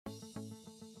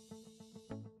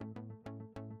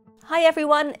Hi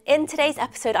everyone, in today's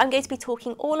episode I'm going to be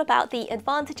talking all about the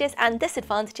advantages and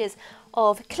disadvantages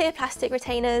of clear plastic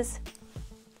retainers,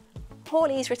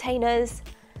 Hornies retainers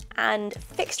and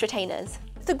fixed retainers.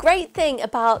 The great thing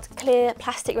about clear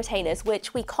plastic retainers,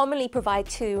 which we commonly provide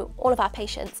to all of our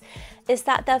patients, is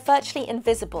that they're virtually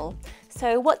invisible.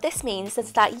 So what this means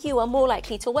is that you are more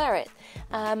likely to wear it.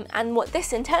 And what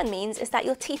this in turn means is that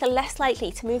your teeth are less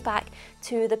likely to move back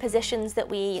to the positions that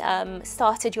we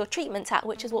started your treatment at,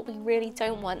 which is what we really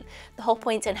don't want. The whole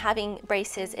point in having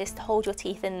braces is to hold your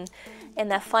teeth in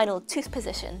their final tooth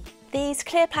position. These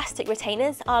clear plastic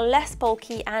retainers are less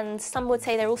bulky and some would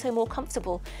say they're also more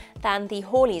comfortable than the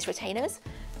Hornies retainers.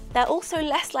 They're also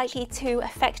less likely to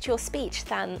affect your speech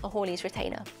than a Hornies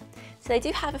retainer. So they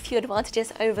do have a few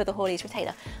advantages over the Hornies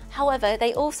retainer. However,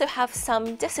 they also have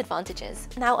some disadvantages.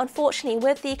 Now, unfortunately,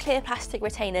 with the clear plastic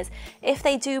retainers, if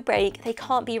they do break, they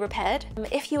can't be repaired.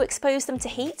 If you expose them to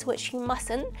heat, which you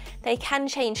mustn't, they can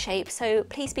change shape. So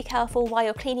please be careful while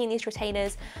you're cleaning these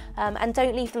retainers and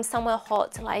don't leave them somewhere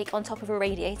hot, like on top of a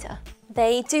radiator.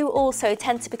 They do also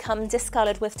tend to become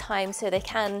discoloured with time, so they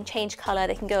can change colour,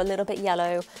 they can go a little bit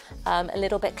yellow, a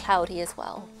little bit cloudy as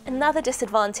well. Another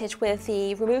disadvantage with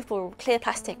the removable clear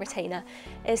plastic retainer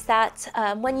is that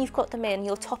when you've got them in,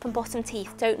 your top and bottom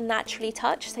teeth don't naturally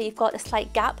touch, so you've got a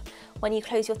slight gap when you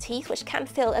close your teeth, which can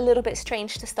feel a little bit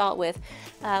strange to start with,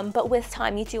 but with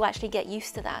time you do actually get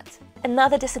used to that.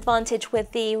 Another disadvantage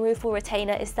with the removable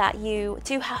retainer is that you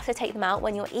do have to take them out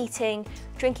when you're eating,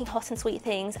 drinking hot and sweet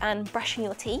things and brushing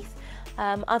your teeth.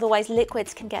 Otherwise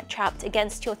liquids can get trapped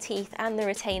against your teeth and the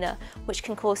retainer, which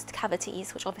can cause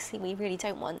cavities, which obviously we really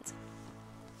don't want.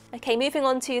 Okay, moving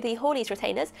on to the Hornies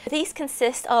retainers. These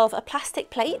consist of a plastic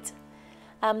plate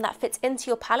that fits into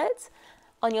your palate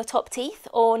on your top teeth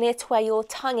or near to where your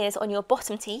tongue is on your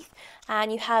bottom teeth,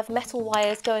 and you have metal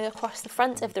wires going across the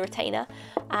front of the retainer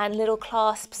and little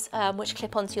clasps which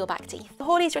clip onto your back teeth. The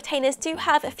Hornies retainers do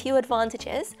have a few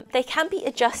advantages. They can be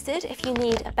adjusted if you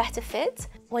need a better fit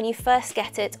when you first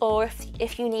get it, or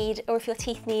if your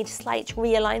teeth need slight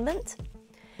realignment.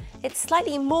 It's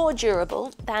slightly more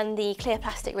durable than the clear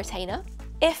plastic retainer.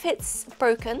 If it's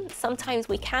broken, sometimes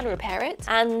we can repair it.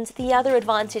 And the other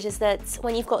advantage is that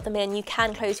when you've got them in, you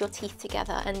can close your teeth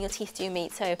together and your teeth do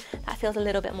meet, so that feels a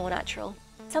little bit more natural.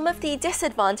 Some of the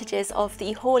disadvantages of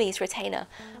the Hornies retainer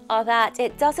are that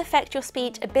it does affect your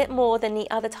speech a bit more than the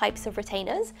other types of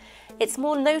retainers. It's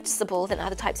more noticeable than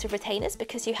other types of retainers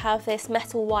because you have this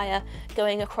metal wire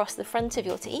going across the front of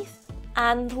your teeth.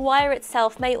 And the wire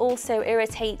itself may also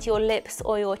irritate your lips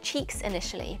or your cheeks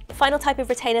initially. The final type of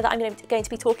retainer that I'm going to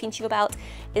be talking to you about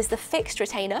is the fixed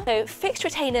retainer. So fixed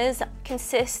retainers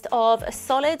consist of a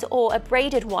solid or a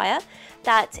braided wire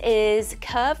that is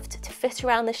curved to fit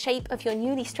around the shape of your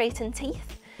newly straightened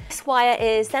teeth. This wire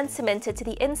is then cemented to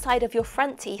the inside of your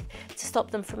front teeth to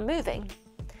stop them from moving.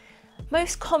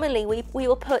 Most commonly, we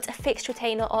will put a fixed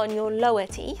retainer on your lower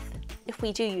teeth if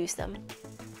we do use them.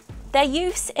 Their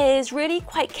use is really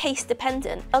quite case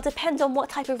dependent. It'll depend on what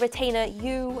type of retainer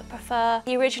you prefer,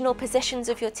 the original positions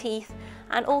of your teeth,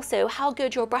 and also how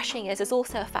good your brushing is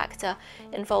also a factor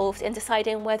involved in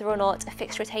deciding whether or not a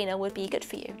fixed retainer would be good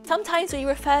for you. Sometimes we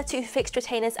refer to fixed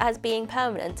retainers as being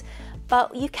permanent,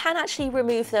 but you can actually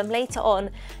remove them later on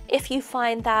if you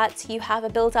find that you have a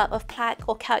build-up of plaque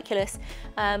or calculus,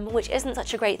 which isn't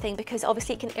such a great thing because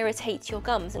obviously it can irritate your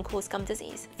gums and cause gum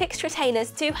disease. Fixed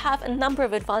retainers do have a number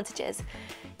of advantages.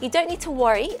 You don't need to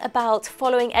worry about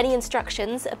following any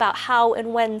instructions about how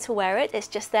and when to wear it. It's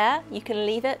just there. You can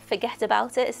leave it, forget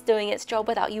about it. It's doing its job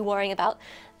without you worrying about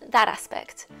that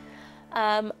aspect.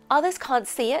 Others can't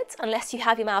see it unless you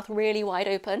have your mouth really wide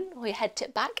open or your head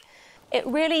tipped back. It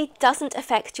really doesn't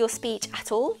affect your speech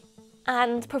at all,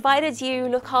 and provided you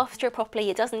look after it properly,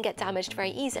 it doesn't get damaged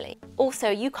very easily. Also,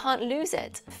 you can't lose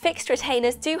it. Fixed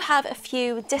retainers do have a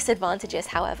few disadvantages,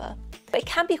 however. It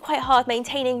can be quite hard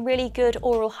maintaining really good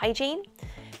oral hygiene,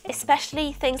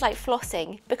 especially things like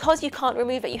flossing. Because you can't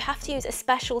remove it, you have to use a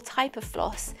special type of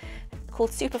floss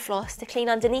called super floss to clean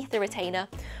underneath the retainer,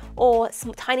 or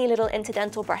some tiny little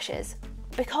interdental brushes.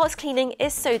 Because cleaning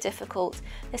is so difficult,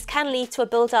 this can lead to a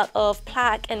build-up of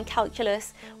plaque and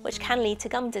calculus, which can lead to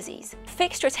gum disease.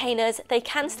 Fixed retainers, they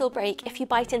can still break if you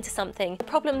bite into something. The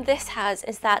problem this has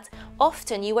is that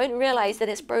often you won't realise that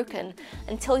it's broken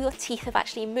until your teeth have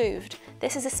actually moved.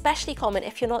 This is especially common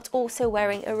if you're not also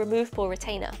wearing a removable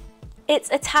retainer.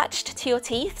 It's attached to your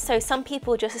teeth, so some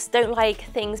people just don't like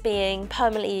things being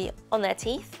permanently on their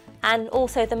teeth. And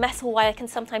also the metal wire can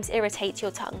sometimes irritate your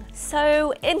tongue.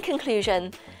 So in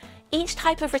conclusion, each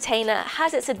type of retainer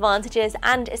has its advantages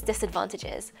and its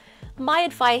disadvantages. My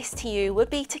advice to you would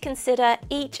be to consider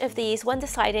each of these when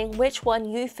deciding which one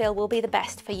you feel will be the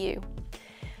best for you.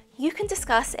 You can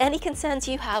discuss any concerns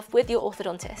you have with your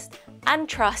orthodontist and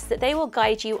trust that they will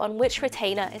guide you on which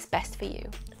retainer is best for you.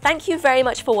 Thank you very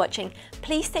much for watching.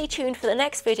 Please stay tuned for the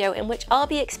next video in which I'll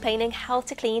be explaining how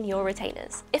to clean your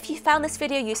retainers. If you found this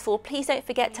video useful, please don't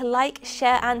forget to like,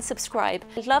 share and subscribe.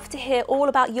 I'd love to hear all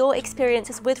about your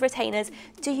experiences with retainers.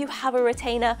 Do you have a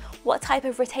retainer? What type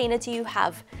of retainer do you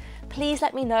have? Please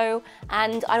let me know,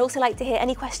 and I'd also like to hear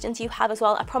any questions you have as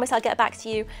well. I promise I'll get back to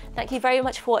you. Thank you very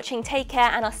much for watching. Take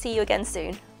care, and I'll see you again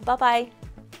soon. Bye bye.